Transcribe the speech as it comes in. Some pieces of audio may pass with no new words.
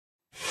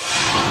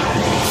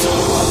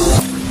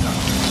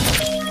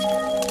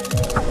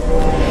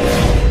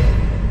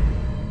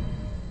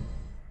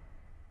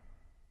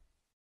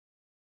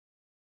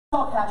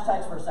Talk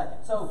hashtags for a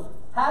second. So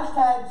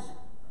hashtags,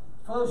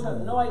 for those who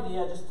have no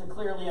idea, just to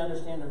clearly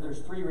understand that there's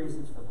three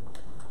reasons for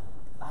them.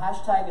 A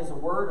hashtag is a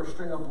word or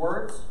string of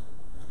words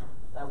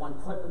that when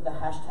put with the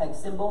hashtag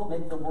symbol,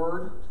 make the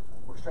word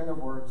or string of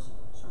words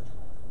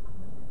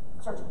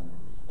searchable. Searchable.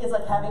 It's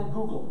like having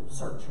Google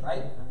search,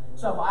 right?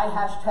 So if I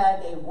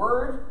hashtag a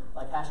word,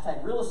 like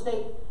hashtag real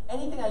estate,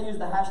 anything I use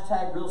the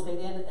hashtag real estate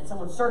in, and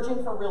someone's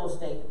searching for real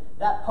estate,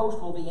 that post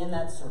will be in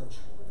that search.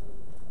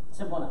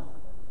 Simple enough.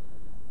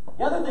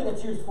 The other thing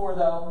it's used for,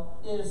 though,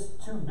 is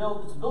to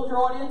build your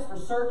audience for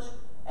search,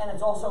 and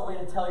it's also a way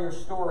to tell your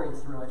story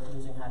through it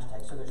using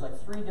hashtags. So there's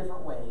like 3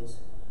 different ways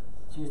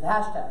to use the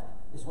hashtag.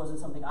 This wasn't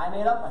something I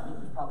made up. I think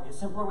there's probably a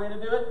simpler way to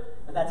do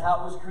it, but that's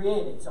how it was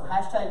created. So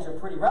hashtags are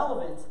pretty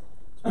relevant,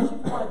 especially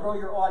if you want to grow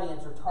your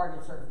audience or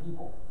target certain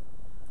people.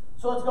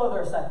 So let's go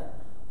there a second.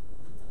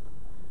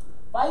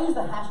 If I use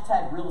the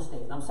hashtag real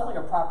estate, and I'm selling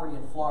a property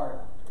in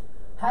Florida,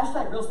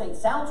 hashtag real estate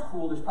sounds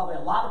cool. There's probably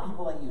a lot of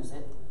people that use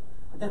it.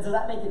 But then does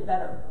that make it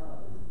better?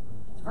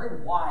 It's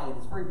very wide,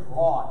 it's very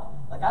broad.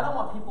 Like I don't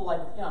want people like,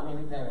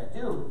 maybe I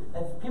do,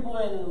 if people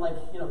in like,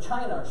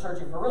 China are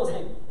searching for real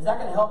estate, is that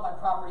gonna help my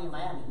property in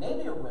Miami?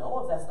 Maybe it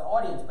will if that's the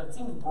audience, but it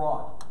seems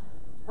broad.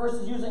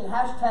 Versus using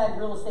hashtag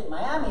real estate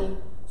Miami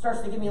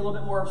starts to give me a little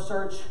bit more of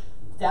search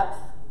depth,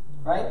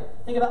 right?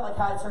 Think about like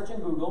how I'd search in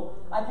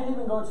Google. I could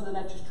even go to the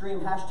next extreme,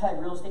 hashtag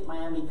real estate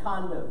Miami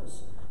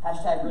condos,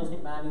 hashtag real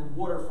estate Miami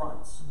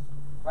waterfronts,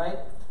 right?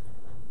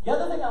 The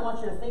other thing I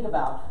want you to think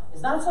about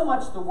is not so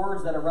much the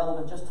words that are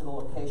relevant just to the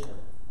location.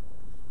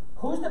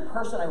 Who's the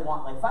person I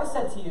want? Like if I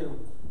said to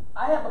you,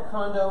 I have a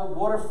condo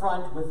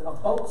waterfront with a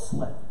boat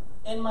slip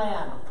in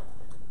Miami.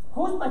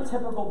 Who's my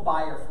typical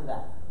buyer for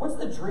that? What's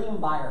the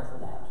dream buyer for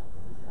that?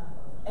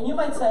 And you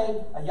might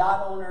say a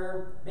yacht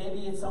owner,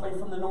 maybe it's somebody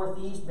from the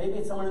Northeast, maybe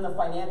it's someone in the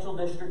financial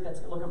district that's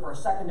looking for a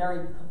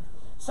secondary.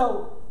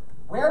 So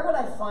where would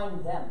I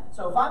find them?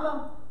 So if I'm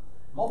a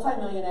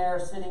multimillionaire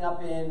sitting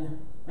up in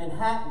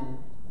Manhattan,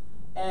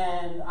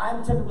 and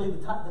I'm typically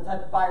the type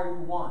of buyer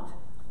you want,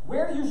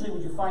 where usually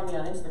would you find me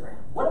on Instagram?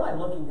 What am I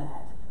looking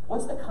at?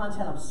 What's the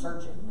content I'm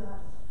searching?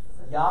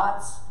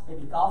 Yachts,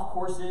 maybe golf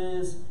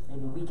courses,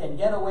 maybe weekend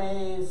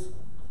getaways.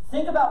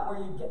 Think about where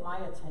you get my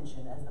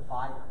attention as the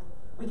buyer.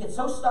 We get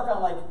so stuck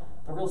on like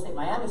the real estate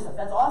Miami stuff.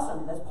 That's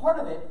awesome, that's part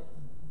of it,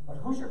 but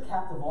who's your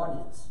captive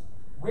audience?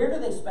 Where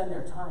do they spend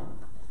their time?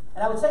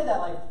 And I would say that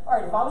like, all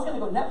right, if I was gonna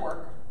go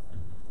network,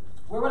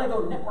 where would I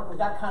go network with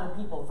that kind of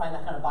people to find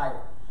that kind of buyer?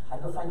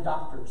 I'd go find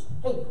doctors.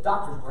 Hey,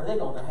 doctors, where are they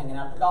going? They're hanging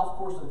out at the golf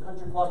course or the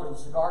country club or the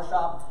cigar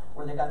shop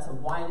where they got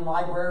some wine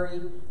library.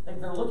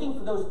 Like they're looking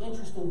for those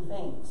interesting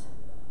things.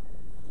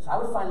 So I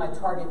would find my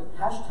target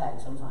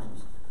hashtag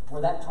sometimes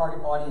where that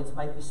target audience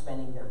might be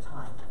spending their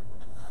time.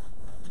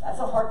 That's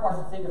a hard part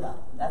to think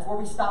about. That's where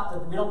we stop.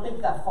 We don't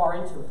think that far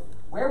into it.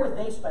 Where would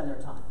they spend their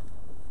time,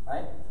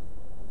 right?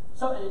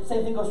 So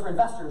same thing goes for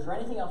investors or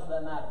anything else for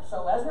that matter.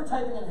 So as we're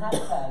typing in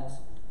hashtags,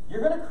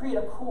 you're going to create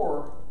a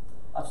core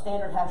of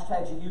standard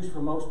hashtags you use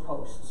for most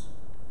posts.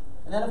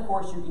 And then, of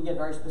course, you can get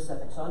very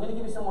specific. So I'm going to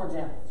give you some more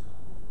examples.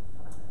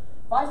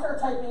 If I start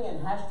typing in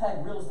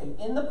hashtag real estate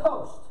in the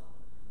post,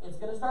 it's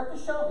going to start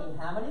to show me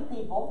how many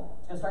people,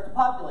 it's going to start to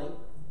populate,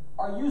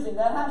 are using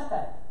that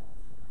hashtag.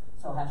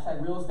 So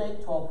hashtag real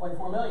estate,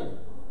 12.4 million.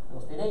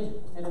 Real estate agent,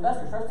 real estate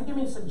investor. Starts to give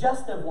me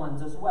suggestive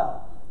ones as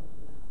well.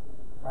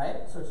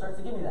 Right? So it starts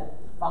to give me that.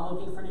 If I'm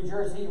looking for New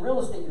Jersey real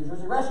estate, New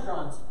Jersey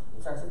restaurants,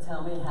 it starts to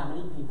tell me how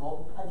many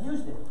people have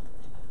used it.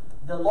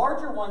 The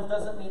larger ones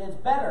doesn't mean it's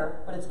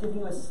better, but it's giving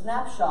you a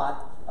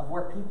snapshot of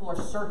where people are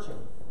searching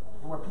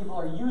and where people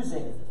are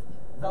using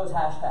those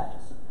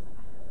hashtags.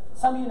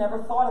 Some of you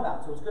never thought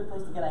about, so it's a good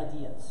place to get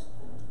ideas.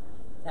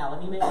 Now,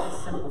 let me make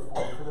this simple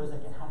for those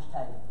that get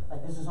hashtag.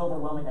 Like, this is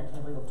overwhelming, I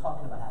can't believe I'm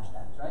talking about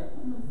hashtags, right?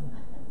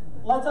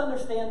 Let's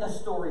understand the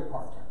story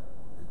part,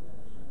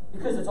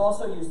 because it's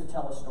also used to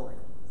tell a story.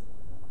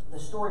 The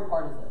story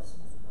part is this.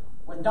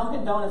 When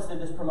Dunkin' Donuts did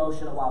this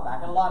promotion a while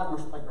back, and a lot of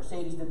them, like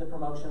Mercedes did the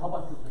promotion, a whole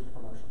bunch of people did the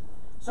promotion.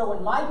 So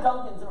when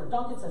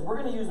Dunkin' says, we're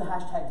going to use the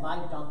hashtag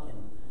MyDunkin',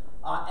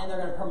 and they're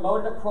going to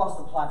promote it across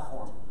the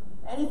platform.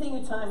 Anything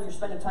you're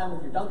spending time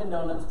with your Dunkin'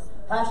 Donuts,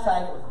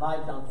 hashtag it with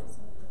MyDunkin'.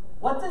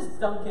 What does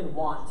Dunkin'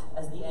 want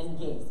as the end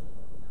game?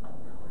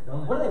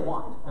 What do they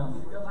want?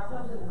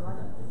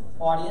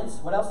 Audience.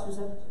 What else you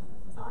said?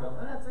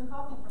 Donuts and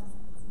coffee from.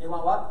 They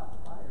want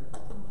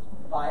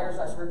what? Buyers.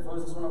 I heard, what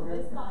was this one over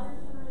here?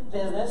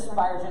 Business.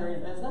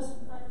 Buyer-generated business.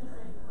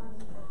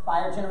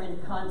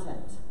 Buyer-generated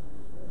content.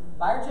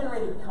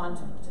 Buyer-generated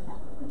content.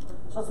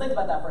 So let's think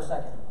about that for a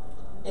second.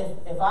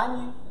 If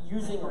I'm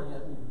using or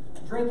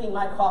drinking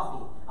my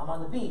coffee, I'm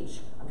on the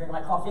beach, I'm drinking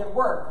my coffee at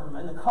work, I'm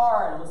in the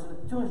car, and I'm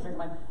listening to tunes,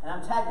 and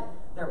I'm tagging,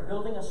 they're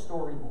building a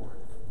storyboard.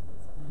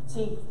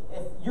 See,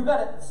 if you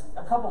got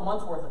a couple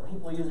months worth of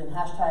people using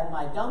hashtag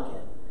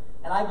MyDunkin',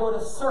 and I go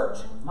to search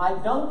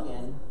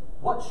MyDunkin',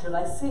 what should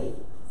I see?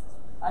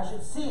 I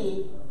should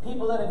see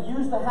people that have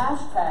used the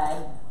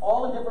hashtag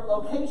all in different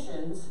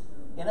locations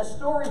in a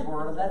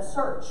storyboard of that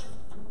search.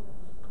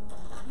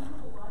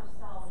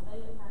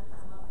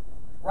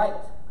 Right.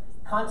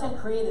 Content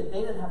created,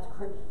 they didn't have to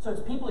create. So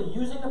it's people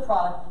using the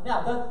product.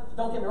 Now,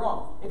 don't get me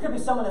wrong. It could be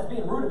someone that's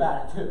being rude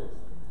about it too.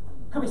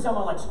 It could be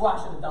someone like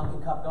squashing the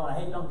Dunkin' cup going, I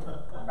hate Dunkin'.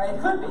 Right?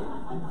 It could be.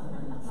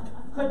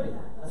 Could be.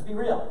 Let's be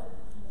real.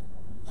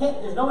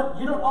 There's no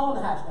one, you don't own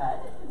the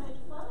hashtag. They can make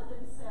fun of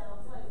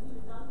themselves, like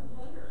Dunkin'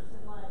 haters,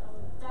 and like,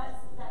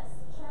 that's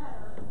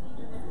chatter,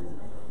 even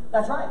if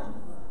That's right.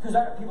 Because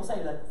people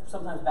say that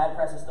sometimes bad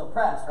press is still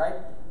press, right?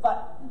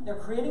 But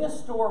they're creating a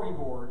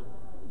storyboard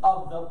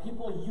of the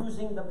people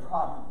using the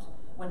product.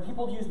 When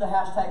people used the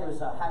hashtag, it was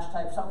a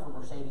hashtag, something for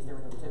Mercedes they were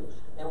doing too.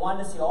 They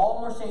wanted to see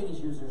all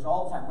Mercedes users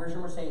all the time. Where's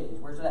your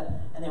Mercedes? Where's it at?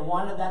 And they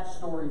wanted that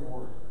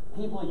storyboard.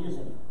 People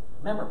using it.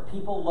 Remember,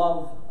 people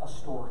love a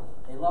story.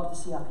 They love to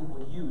see how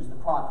people use the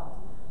product.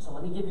 So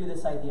let me give you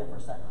this idea for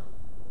a second.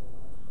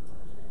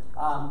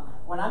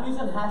 When I'm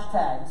using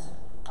hashtags,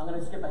 I'm going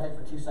to skip ahead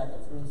for 2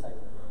 seconds. Give me a second.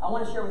 I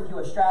want to share with you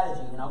a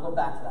strategy, and I'll go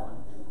back to that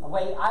one. A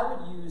way I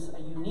would use a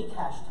unique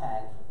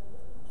hashtag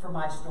for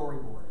my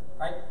storyboard,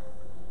 right?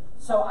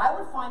 So I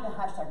would find a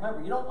hashtag.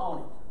 Remember, you don't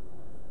own it.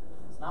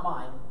 It's not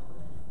mine.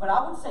 But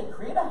I would say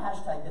create a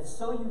hashtag that's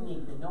so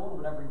unique that no one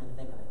would ever even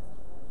think of it.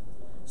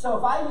 So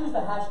if I use the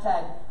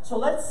hashtag, so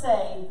let's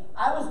say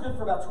I was good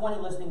for about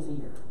 20 listings a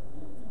year.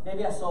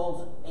 Maybe I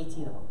sold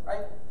 18 of them,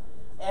 right?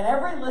 And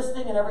every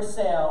listing and every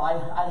sale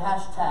I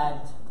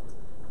hashtagged,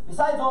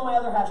 besides all my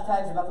other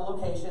hashtags about the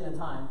location and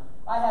time,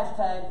 I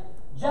hashtagged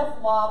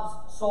Jeff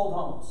Lobbs sold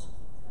homes.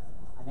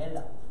 I made it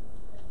up.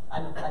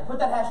 I put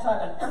that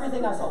hashtag on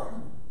everything I sold.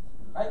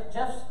 Right?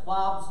 Jeff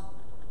Lobbs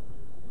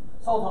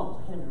sold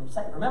homes. I can't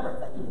even remember it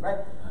that easy, right?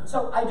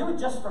 So I do it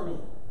just for me.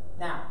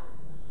 Now,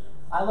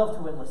 I love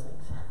to win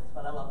listings. That's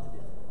what I love to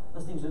do.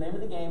 Listings are the name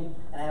of the game,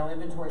 and I know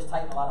inventory is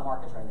tight in a lot of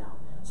markets right now.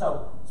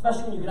 So,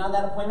 especially when you get on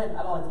that appointment,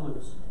 I don't like to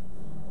lose.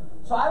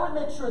 So I would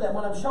make sure that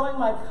when I'm showing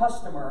my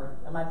customer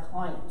and my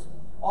client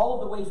all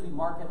of the ways we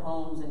market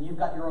homes, and you've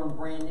got your own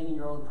branding and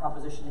your own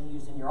proposition that you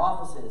use in your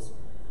offices,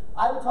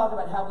 I would talk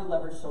about how we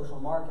leverage social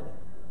marketing.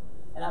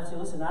 And I'd say,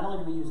 listen, not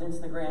only do we use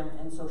Instagram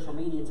and social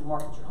media to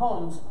market your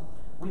homes,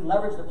 we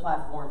leverage the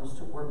platforms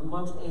to where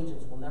most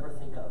agents will never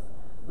think of.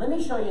 Let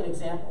me show you an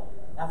example.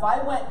 Now, if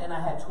I went and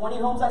I had 20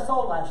 homes I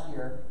sold last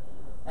year,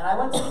 and I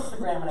went to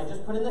Instagram and I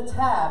just put in the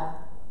tab,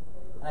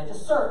 and I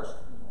just searched,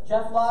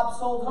 Jeff Lobbs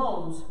sold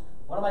homes,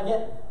 what am I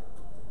getting?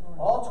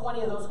 All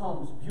 20 of those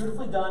homes,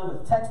 beautifully done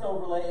with text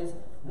overlays,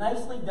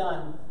 nicely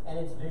done, and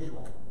it's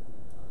visual.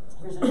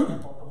 Here's an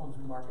example of the homes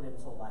we marketed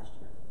and sold last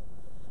year.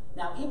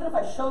 Now, even if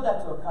I showed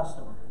that to a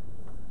customer,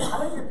 how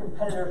many of your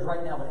competitors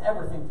right now would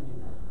ever think to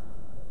do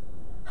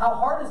that? How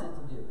hard is it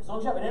to do? As long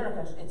as you have an internet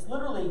connection, it's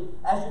literally,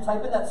 as you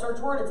type in that search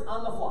word, it's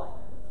on the fly.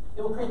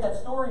 It will create that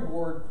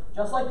storyboard,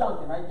 just like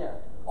Dunkin' right there.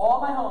 All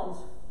my homes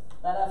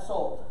that I've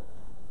sold.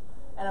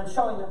 And I'm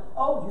showing them,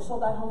 oh, you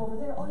sold that home over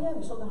there. Oh, yeah,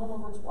 you sold that home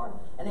over in Spartan.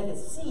 And they can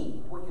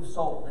see what you've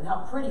sold and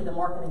how pretty the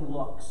marketing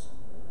looks.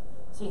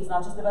 See, it's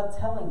not just about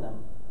telling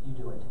them you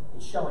do it.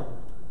 It's showing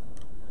them.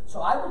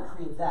 So I would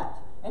create that.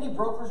 Any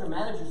brokers or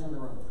managers in the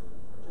room?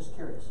 Just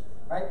curious,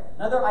 right?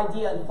 Another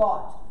idea and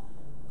thought.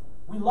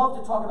 We love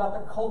to talk about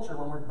the culture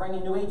when we're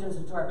bringing new agents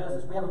into our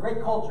business. We have a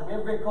great culture. We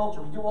have a great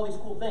culture. We do all these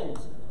cool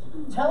things.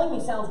 Telling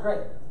me sounds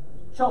great.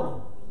 Show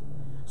me.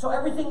 So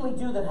everything we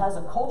do that has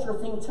a culture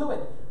thing to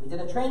it. We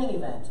did a training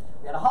event.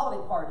 We had a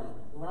holiday party.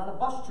 We went on a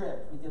bus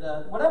trip. We did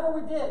whatever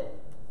we did.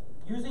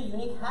 Use a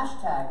unique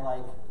hashtag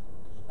like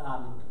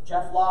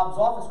Jeff Lobbs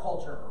office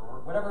culture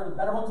or whatever,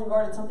 Better Homes and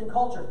Gardens, something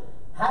culture.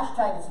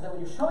 Hashtag it so that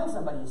when you're showing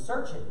somebody, you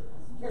search it.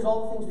 Here's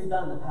all the things we've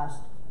done in the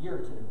past year or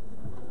two.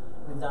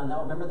 We've done that.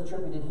 Remember the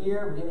trip we did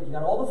here? You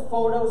got all the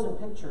photos and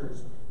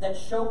pictures that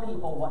show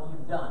people what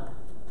you've done.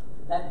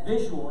 That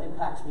visual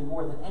impacts me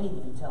more than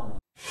anything you tell me.